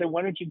 and I said,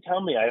 why don't you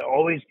tell me? I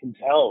always can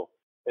tell.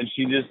 And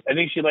I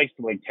think she likes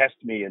to like test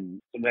me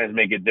and sometimes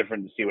make it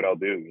different to see what I'll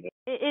do,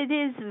 It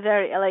is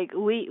very, like,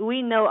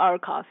 we know our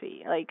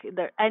coffee. Like,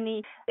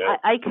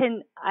 I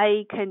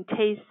can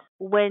taste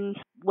when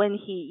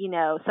he,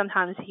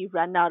 sometimes he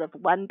ran out of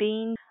one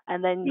bean,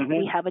 and then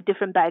we have a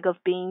different bag of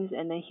beans,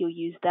 and then he'll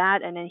use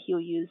that, and then he'll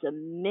use a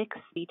mix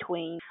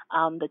between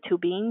the two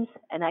beans,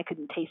 and I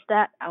couldn't taste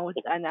that.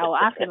 And I will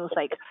ask him, I was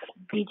like,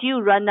 did you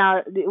run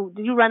out of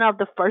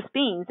the first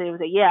beans? And he was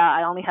like, yeah,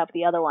 I only have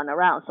the other one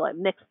around, so I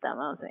mixed them.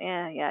 I was like,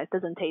 yeah, it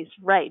doesn't taste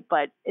right,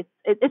 but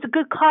it's a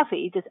good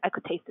coffee. Just I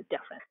could taste it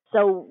different.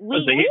 So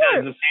he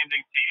does the same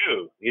thing to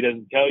you. He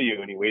doesn't tell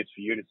you, and he waits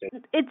for you to say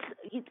it.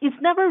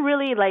 It's never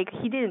really like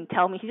he didn't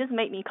tell me. He just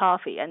made me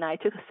coffee, and I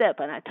took a sip,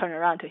 and I turned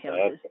around to him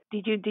and said,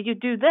 did you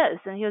do this?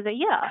 And he was like,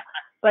 yeah.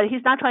 But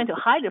he's not trying to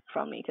hide it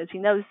from me because he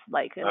knows,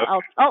 like,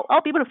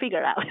 I'll be able to figure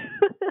it out.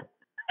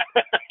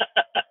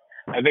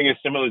 I think a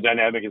similar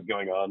dynamic is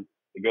going on.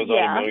 It goes on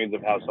in millions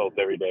of households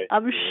every day.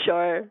 I'm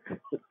sure.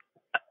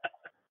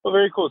 Well,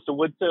 very cool. So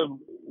what's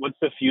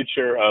the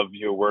future of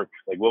your work?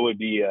 Like, what would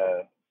be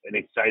an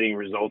exciting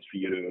result for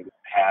you to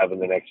have in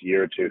the next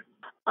year or two?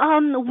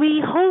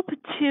 We hope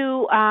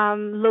to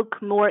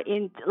look more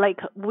in, like,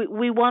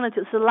 we wanted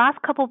to. So the last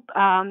couple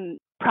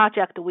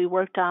project we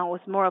worked on was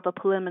more of a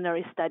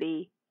preliminary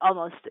study,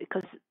 almost,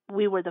 because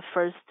we were the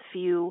first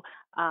few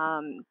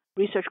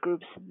research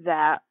groups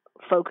that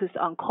focused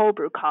on cold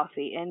brew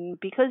coffee, and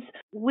because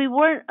we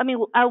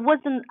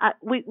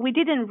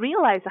didn't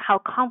realize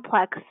how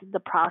complex the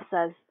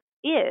process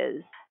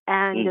is.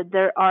 And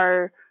there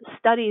are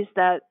studies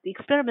that the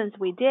experiments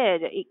we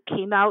did, it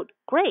came out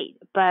great,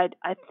 but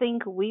I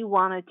think we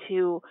wanted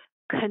to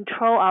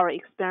control our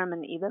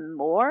experiment even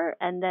more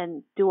and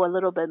then do a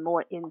little bit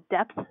more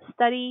in-depth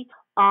study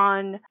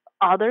on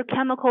other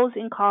chemicals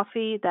in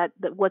coffee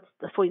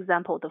for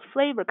example, the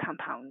flavor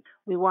compound.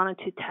 We wanted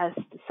to test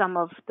some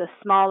of the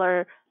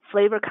smaller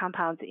flavor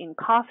compounds in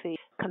coffee,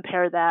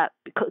 compare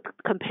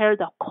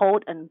the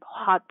cold and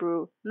hot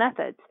brew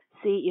methods,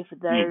 see if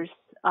there's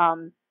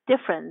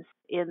difference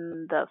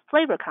in the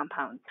flavor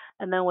compounds.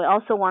 And then we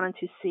also wanted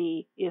to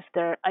see if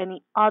there are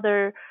any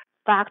other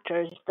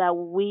factors that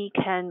we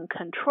can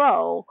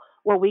control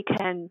or we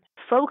can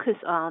focus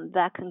on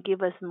that can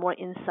give us more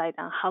insight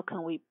on how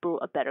can we brew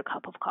a better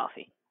cup of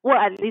coffee, or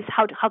at least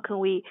how can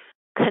we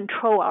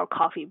control our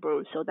coffee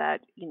brew so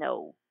that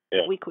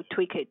we could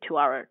tweak it to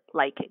our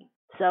liking.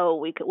 So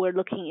we're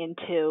looking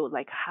into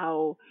like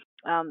how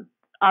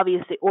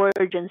obviously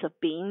origins of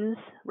beans,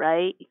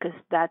 right? Because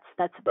that's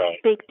a Right.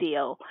 big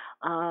deal.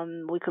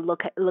 We could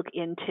look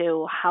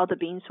into how the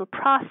beans were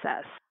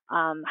processed,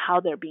 how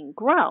they're being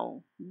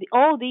grown.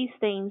 All these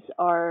things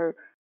are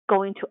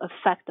going to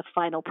affect the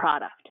final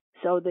product.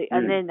 So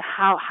and then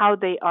how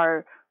they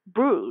are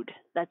brewed.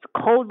 That's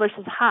cold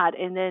versus hot,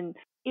 and then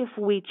if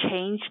we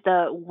change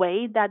the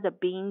way that the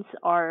beans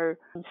are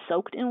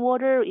soaked in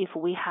water, if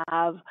we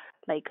have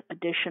like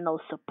additional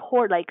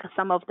support, like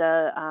some of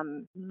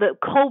the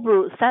cold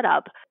brew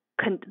setup.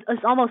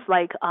 It's almost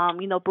like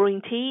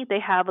brewing tea. They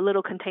have a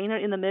little container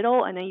in the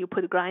middle, and then you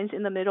put grinds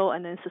in the middle,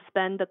 and then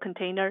suspend the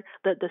container,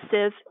 the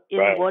sieve in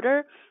Right.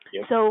 water.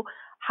 Yep. So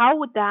how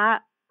would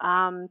that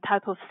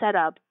type of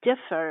setup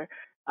differ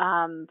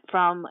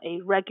from a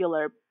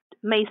regular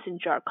mason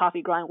jar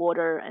coffee grind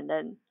water and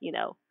then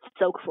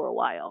soak for a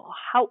while?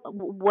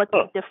 What's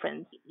the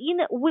difference?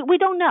 We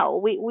don't know.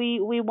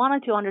 We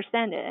wanted to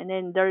understand it, and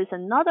then there's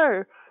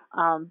another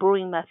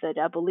brewing method.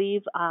 I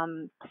believe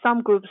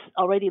some groups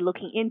already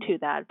looking into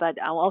that, but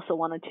I also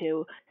wanted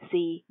to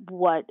see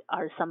what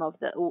are some of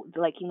the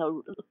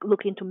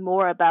look into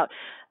more about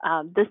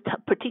this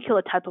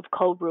particular type of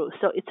cold brew.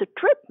 So it's a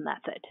drip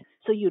method.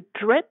 So you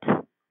drip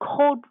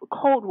cold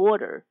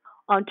water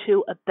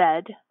onto a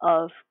bed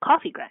of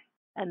coffee grind,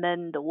 and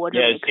then the water.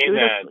 Yeah, I've seen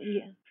that.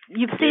 Yeah.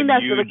 You've seen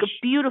that like a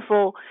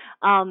beautiful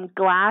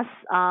glass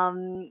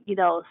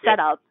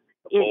setup.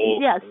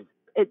 Yes,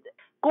 it's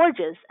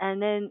gorgeous.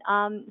 And then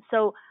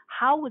so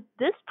how would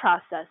this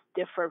process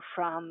differ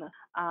from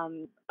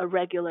a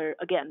regular,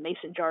 again,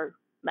 mason jar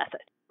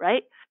method,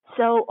 right?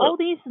 So all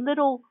these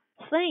little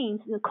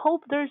things,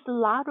 there's a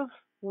lot of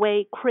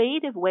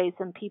creative ways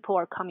and people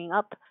are coming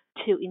up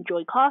to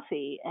enjoy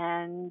coffee.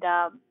 And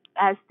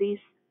as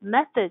these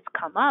methods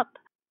come up,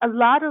 a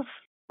lot of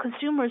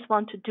consumers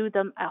want to do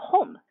them at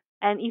home.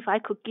 And if I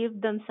could give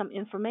them some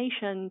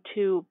information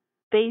to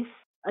base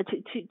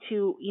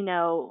to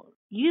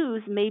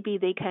use, maybe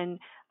they can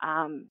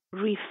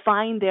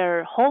refine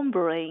their home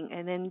brewing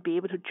and then be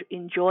able to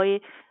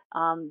enjoy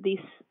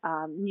these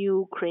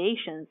new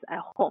creations at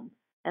home.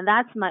 And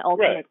that's my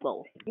ultimate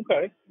goal.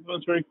 Okay, well,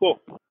 that's very cool.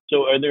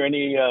 So, are there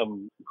any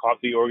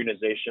coffee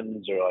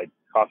organizations or like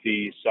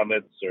coffee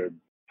summits or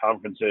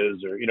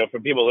conferences, or for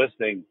people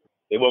listening,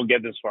 they won't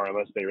get this far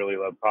unless they really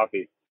love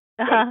coffee.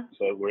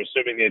 So we're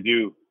assuming they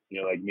do,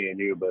 like me and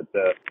you. But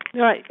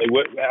right.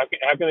 Like,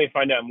 how can they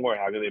find out more?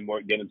 How can they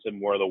get into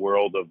more of the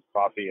world of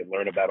coffee and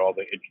learn about all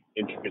the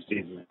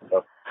intricacies and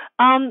stuff?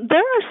 There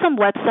are some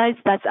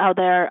websites that's out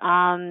there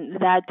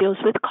that deals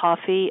with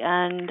coffee,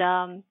 and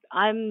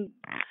I'm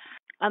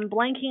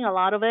blanking a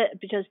lot of it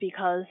because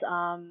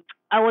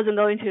I wasn't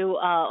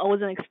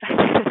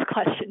expecting this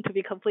question, to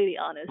be completely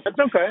honest. That's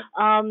okay.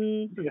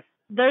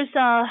 There's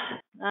a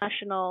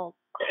national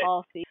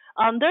coffee.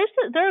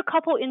 There are a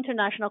couple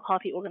international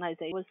coffee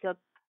organizations.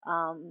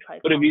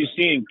 But have you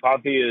seen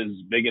coffee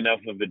is big enough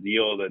of a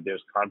deal that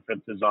there's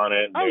conferences on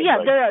it? Oh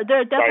yeah,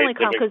 there are definitely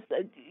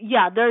conferences.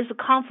 Yeah, there's a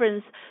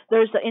conference.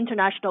 There's the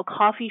International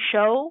Coffee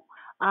Show.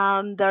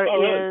 There is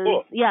really?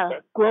 Cool.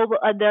 Global.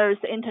 There's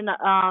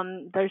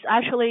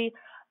actually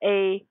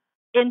a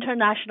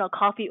international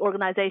coffee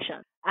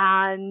organization,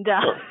 and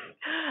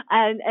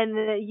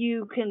and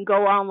you can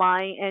go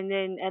online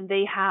and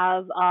they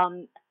have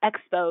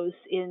expos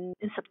in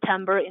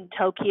September in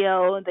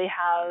Tokyo. They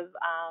have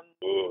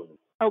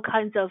all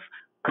kinds of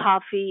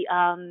coffee.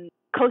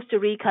 Costa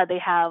Rica, they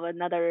have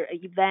another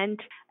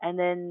event, and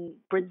then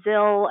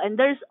Brazil, and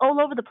there's all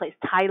over the place.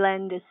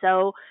 Thailand.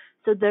 So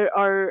there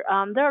are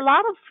a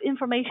lot of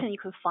information you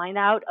can find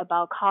out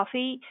about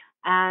coffee,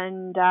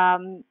 and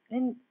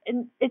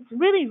it's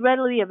really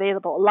readily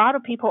available. A lot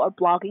of people are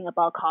blogging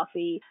about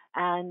coffee,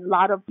 and a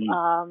lot of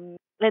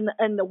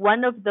and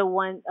one of the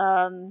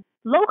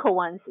local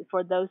ones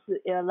for those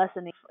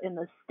listening in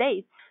the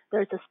States.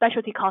 There's a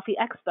specialty coffee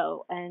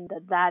expo, and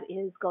that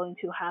is going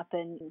to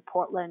happen in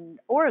Portland,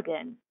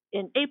 Oregon,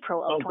 in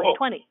April of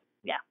 2020. Cool.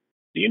 Yeah.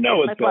 Do you know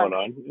what's going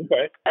on?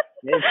 Okay.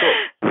 Very cool.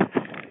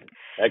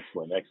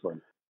 Excellent.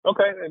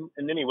 Okay,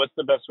 and Niny, what's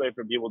the best way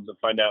for people to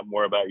find out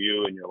more about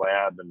you and your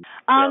lab?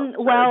 And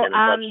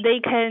they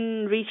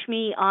can reach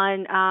me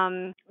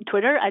on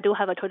Twitter. I do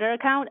have a Twitter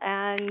account,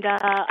 and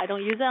I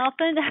don't use it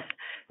often.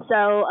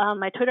 So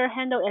my Twitter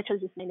handle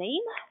actually is my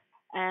name,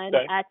 and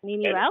at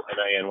Niny Rao.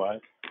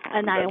 Niny.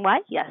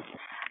 Niny, yes.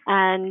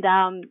 And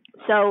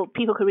so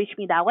people could reach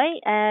me that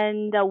way.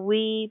 And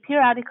we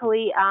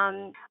periodically,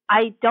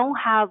 I don't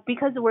have,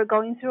 because we're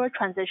going through a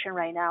transition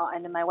right now,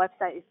 and my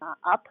website is not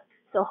up.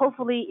 So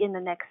hopefully in the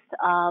next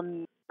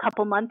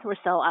couple months or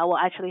so, I will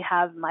actually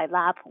have my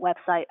lab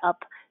website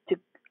up to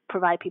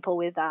provide people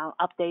with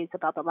updates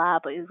about the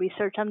lab and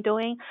research I'm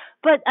doing.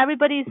 But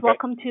everybody is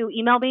welcome to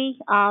email me.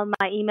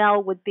 My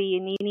email would be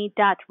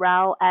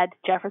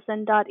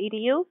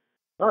niny.rao@jefferson.edu.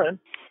 All right.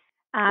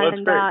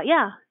 And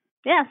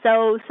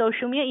so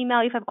shoot me an email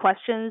if you have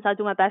questions. I'll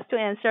do my best to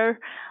answer.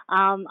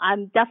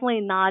 I'm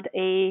definitely not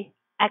a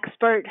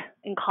expert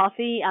in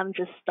coffee. I'm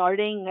just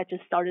starting. I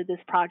just started this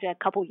project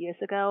a couple years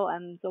ago.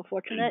 I'm so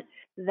fortunate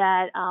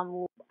that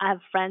I have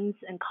friends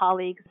and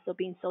colleagues so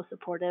being so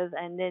supportive,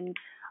 and then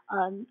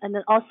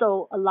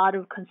also a lot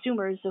of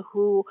consumers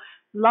who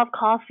love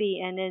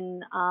coffee. And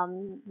then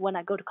when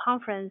I go to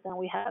conference and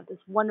we have this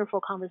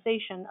wonderful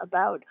conversation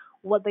about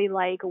what they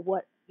like,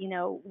 what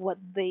what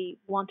they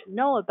want to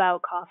know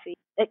about coffee,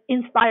 it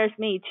inspires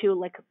me to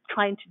like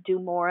trying to do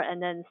more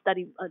and then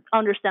study,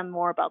 understand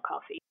more about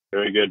coffee.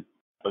 Very good.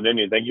 Well,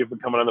 Niny, thank you for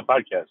coming on the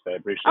podcast. I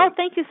appreciate it. Oh,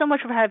 thank you so much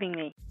for having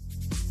me.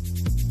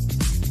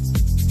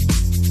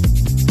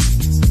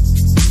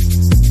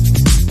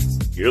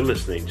 You're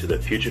listening to the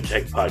Future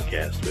Tech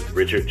Podcast with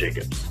Richard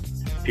Jacobs.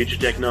 Future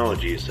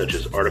technologies such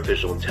as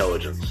artificial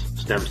intelligence,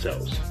 stem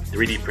cells,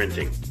 3D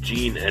printing,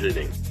 gene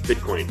editing,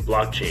 Bitcoin,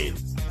 blockchain,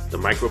 the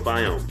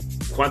microbiome,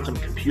 quantum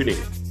computing,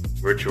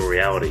 virtual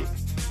reality,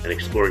 and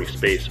exploring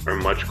space are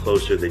much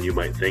closer than you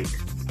might think.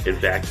 In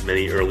fact,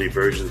 many early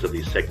versions of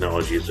these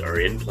technologies are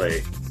in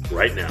play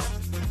right now,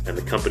 and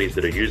the companies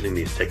that are using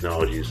these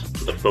technologies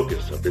are the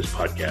focus of this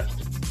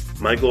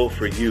podcast. My goal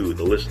for you,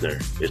 the listener,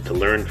 is to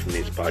learn from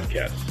these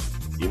podcasts.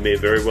 You may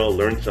very well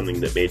learn something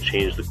that may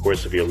change the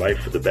course of your life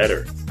for the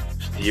better,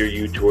 steer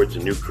you towards a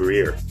new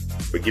career,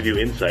 or give you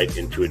insight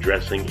into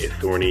addressing a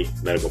thorny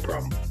medical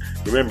problem.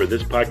 Remember,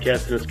 this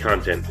podcast and its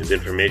content is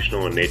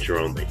informational in nature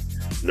only.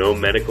 No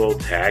medical,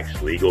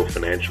 tax, legal,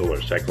 financial,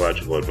 or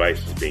psychological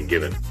advice is being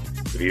given.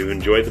 If you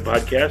enjoyed the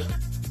podcast,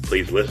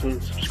 please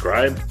listen,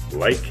 subscribe,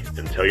 like,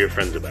 and tell your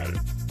friends about it.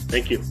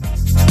 Thank you.